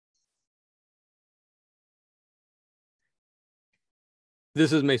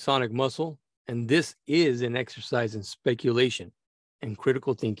This is Masonic Muscle, and this is an exercise in speculation and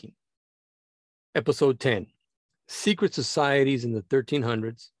critical thinking. Episode 10, Secret Societies in the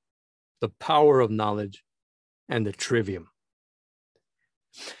 1300s, the Power of Knowledge, and the Trivium.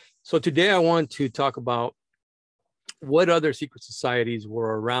 So today I want to talk about what other secret societies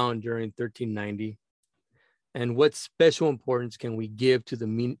were around during 1390 and what special importance can we give to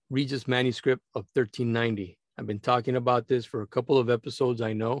the Regius manuscript of 1390. I've been talking about this for a couple of episodes,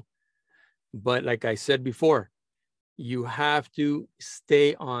 I know, but like I said before, you have to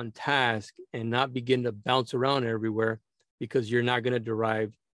stay on task and not begin to bounce around everywhere because you're not going to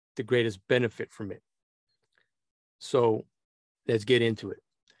derive the greatest benefit from it. So let's get into it.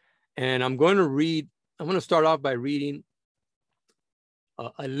 And I'm going to start off by reading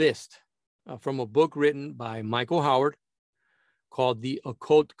a list from a book written by Michael Howard called The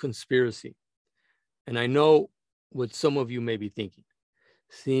Occult Conspiracy. And I know what some of you may be thinking.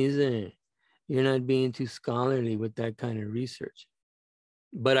 Caesar, you're not being too scholarly with that kind of research.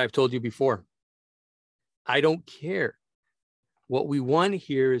 But I've told you before, I don't care. What we want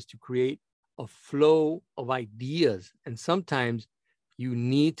here is to create a flow of ideas. And sometimes you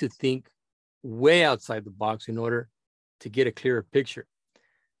need to think way outside the box in order to get a clearer picture.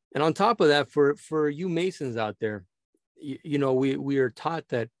 And on top of that, for you Masons out there, we are taught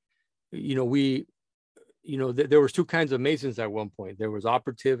that, there was two kinds of Masons at one point. There was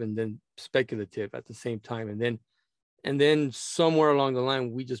operative and then speculative at the same time. And then somewhere along the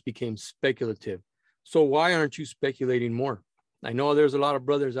line, we just became speculative. So why aren't you speculating more? I know there's a lot of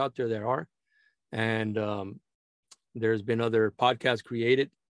brothers out there that are, and there's been other podcasts created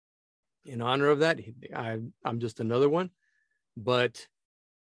in honor of that. I'm just another one, but,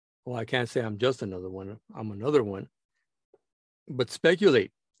 well, I can't say I'm just another one. I'm another one, but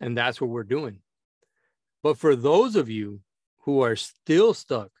speculate. And that's what we're doing. But for those of you who are still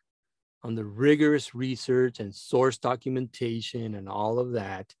stuck on the rigorous research and source documentation and all of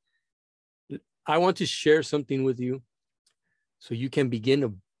that, I want to share something with you so you can begin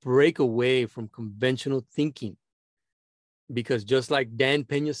to break away from conventional thinking. Because just like Dan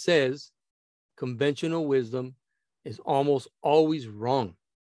Pena says, conventional wisdom is almost always wrong.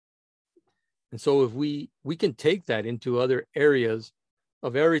 And so if we can take that into other areas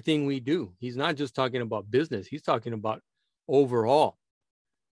of everything we do. He's not just talking about business. He's talking about overall.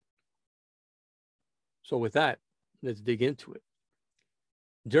 So with that, let's dig into it.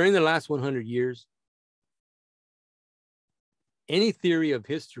 During the last 100 years, any theory of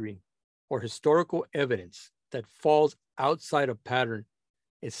history or historical evidence that falls outside a pattern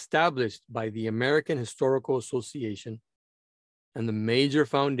established by the American Historical Association and the major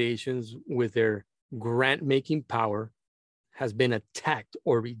foundations with their grant-making power has been attacked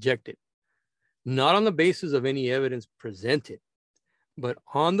or rejected, not on the basis of any evidence presented, but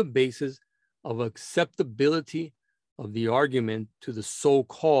on the basis of acceptability of the argument to the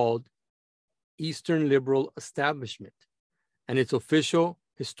so-called Eastern liberal establishment and its official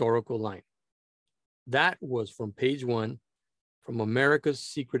historical line. That was from page 1 from America's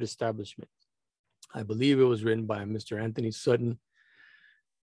Secret Establishment. I believe it was written by Mr. Anthony Sutton,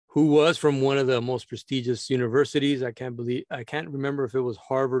 who was from one of the most prestigious universities. I can't remember if it was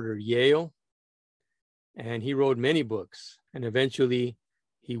Harvard or Yale. And he wrote many books. And eventually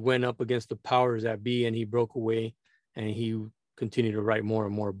he went up against the powers that be and he broke away and he continued to write more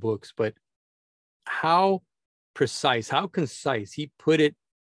and more books. But how precise, how concise, he put it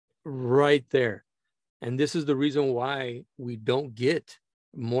right there. And this is the reason why we don't get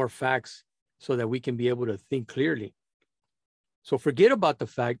more facts so that we can be able to think clearly. So forget about the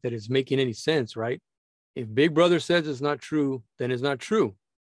fact that it's making any sense, right? If Big Brother says it's not true, then it's not true.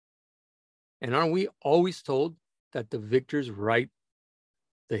 And aren't we always told that the victors write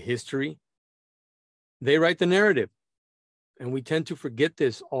the history? They write the narrative. And we tend to forget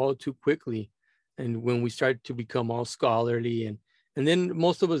this all too quickly. And when we start to become all scholarly, and then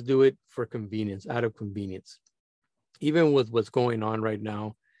most of us do it for convenience, out of convenience. Even with what's going on right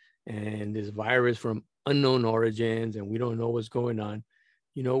now and this virus from unknown origins and we don't know what's going on,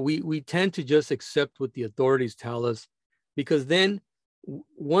 we tend to just accept what the authorities tell us, because then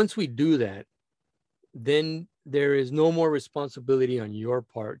once we do that, then there is no more responsibility on your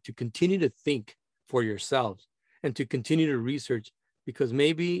part to continue to think for yourselves and to continue to research, because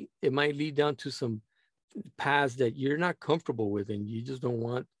maybe it might lead down to some paths that you're not comfortable with and you just don't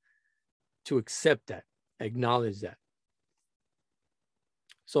want to accept that, acknowledge that.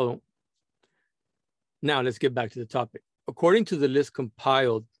 So now let's get back to the topic. According to the list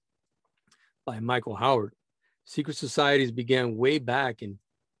compiled by Michael Howard, secret societies began way back in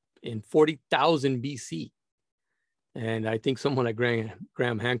 40,000 BC. And I think someone like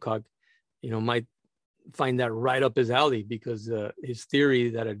Graham Hancock, might find that right up his alley, because his theory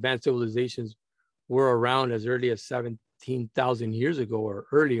that advanced civilizations were around as early as 17,000 years ago or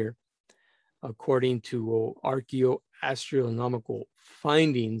earlier, according to archaeoastronomical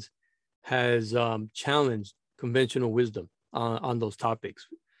findings, has challenged conventional wisdom on those topics,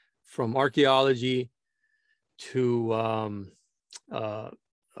 from archaeology to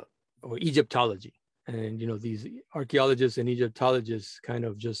or Egyptology. And these archaeologists and Egyptologists kind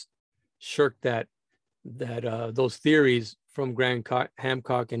of just shirked those theories from Graham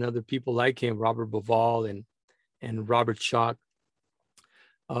Hancock and other people like him, Robert Bauval and Robert Schoch,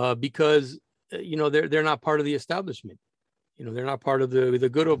 because they're not part of the establishment. They're not part of the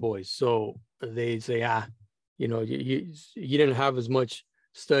good old boys. So they say, you didn't have as much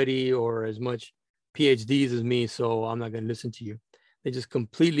study or as much PhDs as me, so I'm not going to listen to you. They just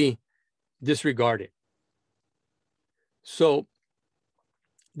completely disregard it. So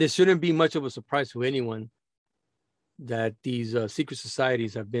this shouldn't be much of a surprise to anyone that these secret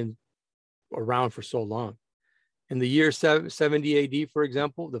societies have been around for so long. In the year 70 AD, for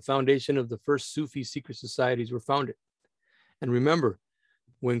example, the foundation of the first Sufi secret societies were founded. And remember,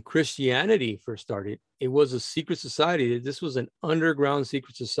 when Christianity first started, it was a secret society. This was an underground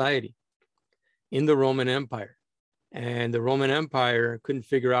secret society in the Roman Empire. And the Roman Empire couldn't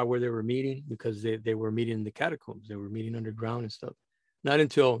figure out where they were meeting, because they were meeting in the catacombs. They were meeting underground and stuff. Not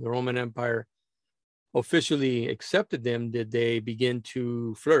until the Roman Empire officially accepted them did they begin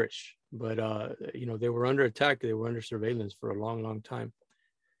to flourish. But, they were under attack. They were under surveillance for a long, long time.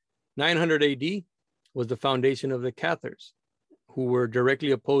 900 AD was the foundation of the Cathars, who were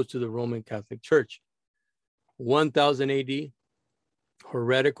directly opposed to the Roman Catholic Church. 1000 AD,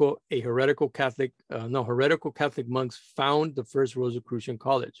 heretical Catholic monks found the first Rosicrucian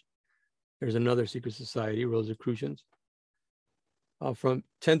college. There's another secret society, Rosicrucians. From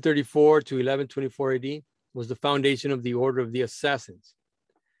 1034 to 1124 AD was the foundation of the Order of the Assassins.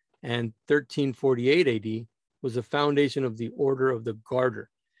 And 1348 AD was the foundation of the Order of the Garter.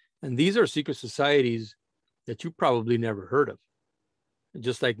 And these are secret societies that you probably never heard of,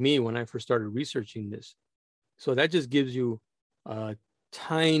 just like me when I first started researching this. So that just gives you a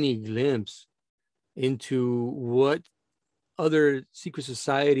tiny glimpse into what other secret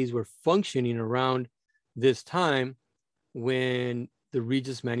societies were functioning around this time when the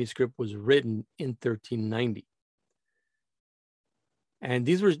Regis manuscript was written in 1390. And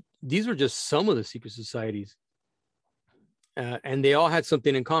these were just some of the secret societies. And they all had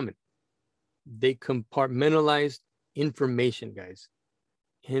something in common. They compartmentalized information, guys.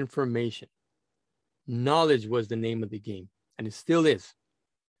 Information. Knowledge was the name of the game, and it still is.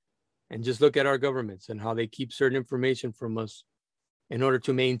 And just look at our governments and how they keep certain information from us in order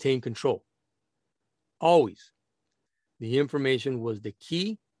to maintain control. Always. The information was the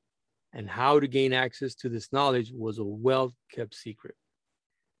key, and how to gain access to this knowledge was a well-kept secret.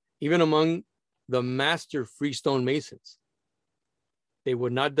 Even among the master freestone masons, they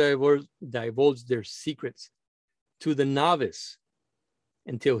would not divulge their secrets to the novice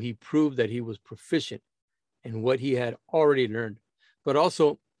until he proved that he was proficient in what he had already learned, but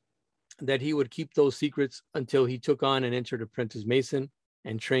also that he would keep those secrets until he took on and entered apprentice mason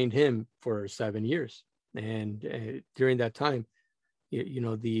and trained him for 7 years. And during that time,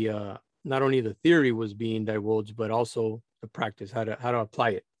 not only the theory was being divulged, but also the practice, how to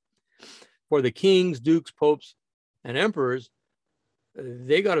apply it. For the kings, dukes, popes, and emperors,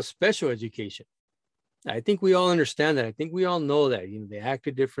 they got a special education. I think we all understand that. I think we all know that. They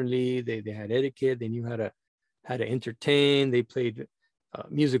acted differently. They had etiquette. They knew how to entertain. They played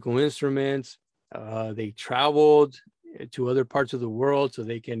musical instruments. They traveled to other parts of the world so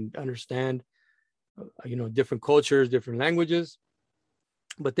they can understand, different cultures, different languages.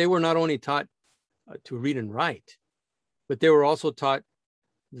 But they were not only taught to read and write, but they were also taught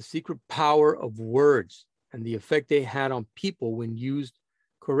the secret power of words and the effect they had on people when used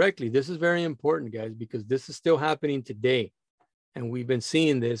correctly. This is very important, guys, because this is still happening today. And we've been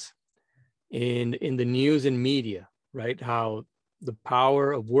seeing this in the news and media, right? How the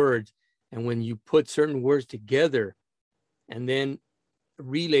power of words, and when you put certain words together and then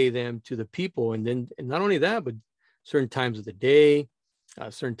relay them to the people, and not only that, but certain times of the day,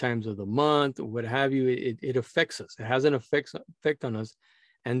 certain times of the month, or what have you, it affects us. It has an effect on us.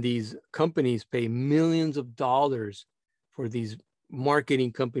 And these companies pay millions of dollars for these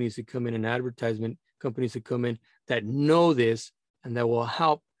marketing companies to come in, and advertisement companies to come in that know this and that will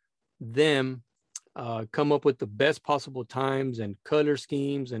help them come up with the best possible times and color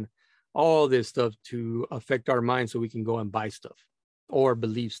schemes and all this stuff to affect our minds so we can go and buy stuff or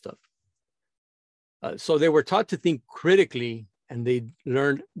believe stuff. So they were taught to think critically, and they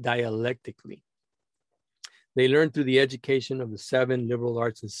learned dialectically. They learned through the education of the 7 liberal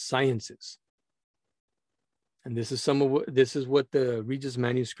arts and sciences. And this is what the Regis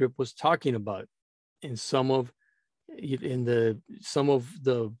manuscript was talking about in some of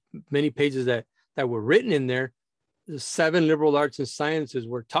the many pages that were written in there. The 7 liberal arts and sciences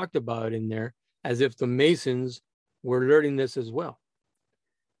were talked about in there as if the Masons were learning this as well.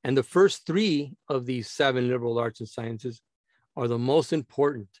 And the first 3 of these 7 liberal arts and sciences are the most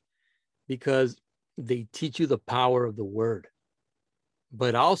important because they teach you the power of the word,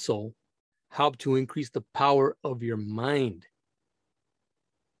 but also help to increase the power of your mind.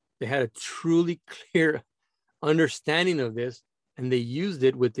 They had a truly clear understanding of this, and they used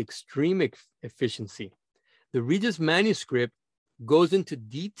it with extreme efficiency. The Regis manuscript goes into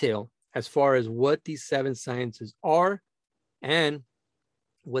detail as far as what these 7 sciences are and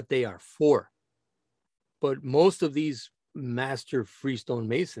what they are for. But most of these master freestone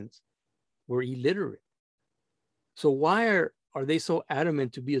masons were illiterate. So why are they so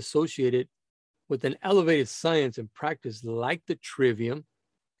adamant to be associated with an elevated science and practice like the trivium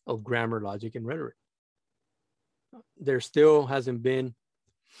of grammar, logic, and rhetoric? There still hasn't been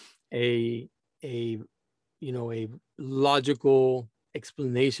a logical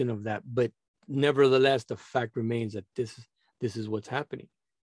explanation of that, but nevertheless, the fact remains that this is what's happening.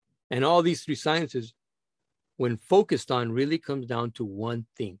 And all these 3 sciences, when focused on, really comes down to one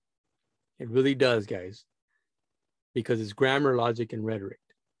thing. It really does, guys, because it's grammar, logic, and rhetoric.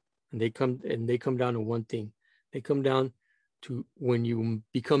 And they come down to one thing. They come down to, when you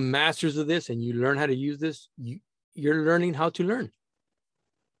become masters of this and you learn how to use this, you're learning how to learn.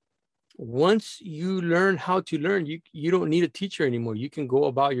 Once you learn how to learn, you don't need a teacher anymore. You can go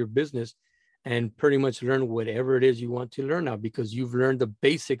about your business and pretty much learn whatever it is you want to learn now, because you've learned the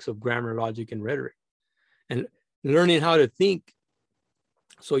basics of grammar, logic, and rhetoric. And learning how to think.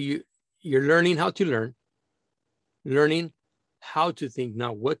 So you're learning how to learning how to think,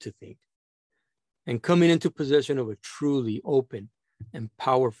 not what to think, and coming into possession of a truly open and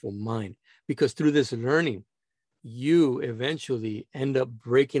powerful mind. Because through this learning, you eventually end up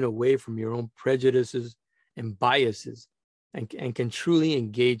breaking away from your own prejudices and biases, and can truly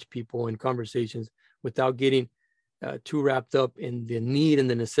engage people in conversations without getting too wrapped up in the need and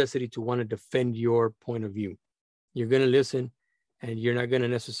the necessity to want to defend your point of view. You're going to listen, and you're not going to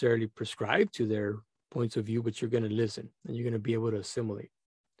necessarily prescribe to their points of view, but you're going to listen, and you're going to be able to assimilate.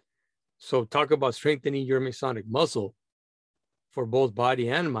 So talk about strengthening your Masonic muscle for both body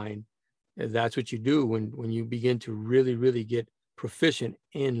and mind. That's what you do when you begin to really, really get proficient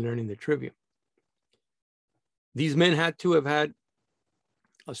in learning the trivium. These men had to have had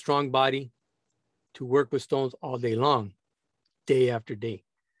a strong body to work with stones all day long, day after day.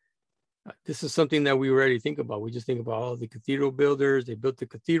 This is something that we rarely think about. We just think about all the cathedral builders. They built the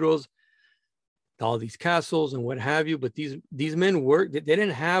cathedrals, all these castles and what have you. But these men worked. They didn't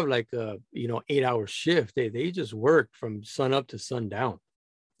have like a 8-hour shift. They just worked from sun up to sundown,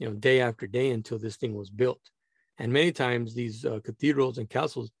 day after day until this thing was built. And many times these cathedrals and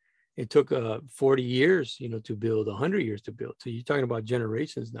castles, it took 40 years, to build, 100 years to build. So you're talking about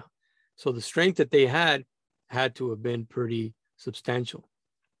generations now. So the strength that they had to have been pretty substantial.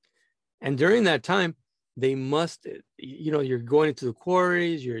 And during that time, they must, you're going into the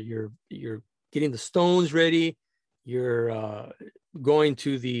quarries, you're getting the stones ready, you're going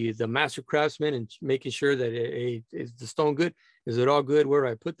to the master craftsman and making sure that is the stone good? Is it all good? Where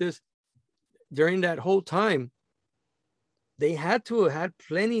do I put this? During that whole time, they had to have had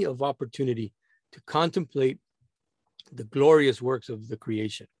plenty of opportunity to contemplate the glorious works of the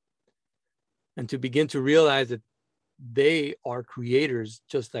creation and to begin to realize that they are creators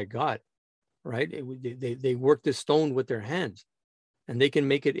just like God, right? They work this stone with their hands, and they can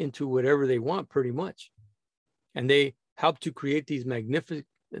make it into whatever they want pretty much. And they help to create these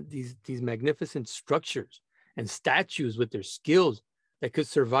magnificent structures and statues with their skills that could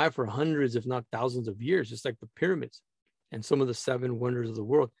survive for hundreds, if not thousands of years, just like the pyramids and some of the 7 wonders of the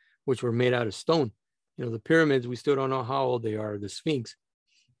world, which were made out of stone. The pyramids, we still don't know how old they are, the Sphinx.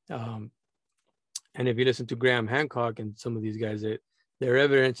 And if you listen to Graham Hancock and some of these guys, their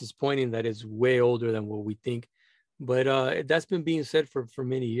evidence is pointing that it's way older than what we think. But that's been being said for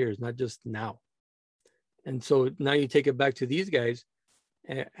many years, not just now. And so now you take it back to these guys,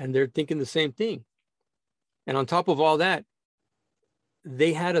 and they're thinking the same thing. And on top of all that,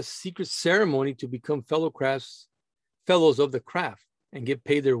 they had a secret ceremony to become fellows of the craft and get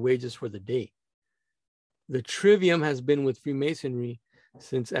paid their wages for the day. The trivium has been with Freemasonry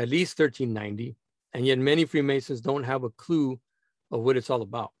since at least 1390, and yet many Freemasons don't have a clue of what it's all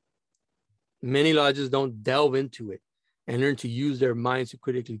about. Many lodges don't delve into it and learn to use their minds to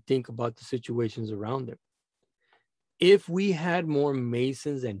critically think about the situations around them. If we had more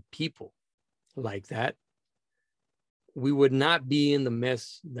Masons and people like that, we would not be in the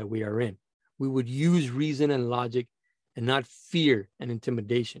mess that we are in. We would use reason and logic and not fear and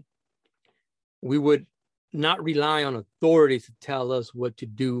intimidation. We would not rely on authorities to tell us what to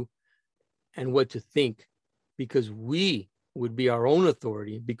do and what to think, because we would be our own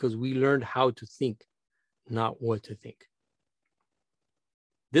authority because we learned how to think, not what to think.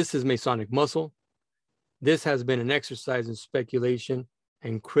 This is Masonic Muscle. This has been an exercise in speculation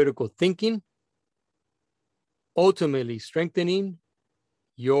and critical thinking, ultimately strengthening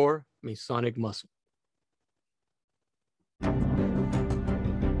your Masonic muscle.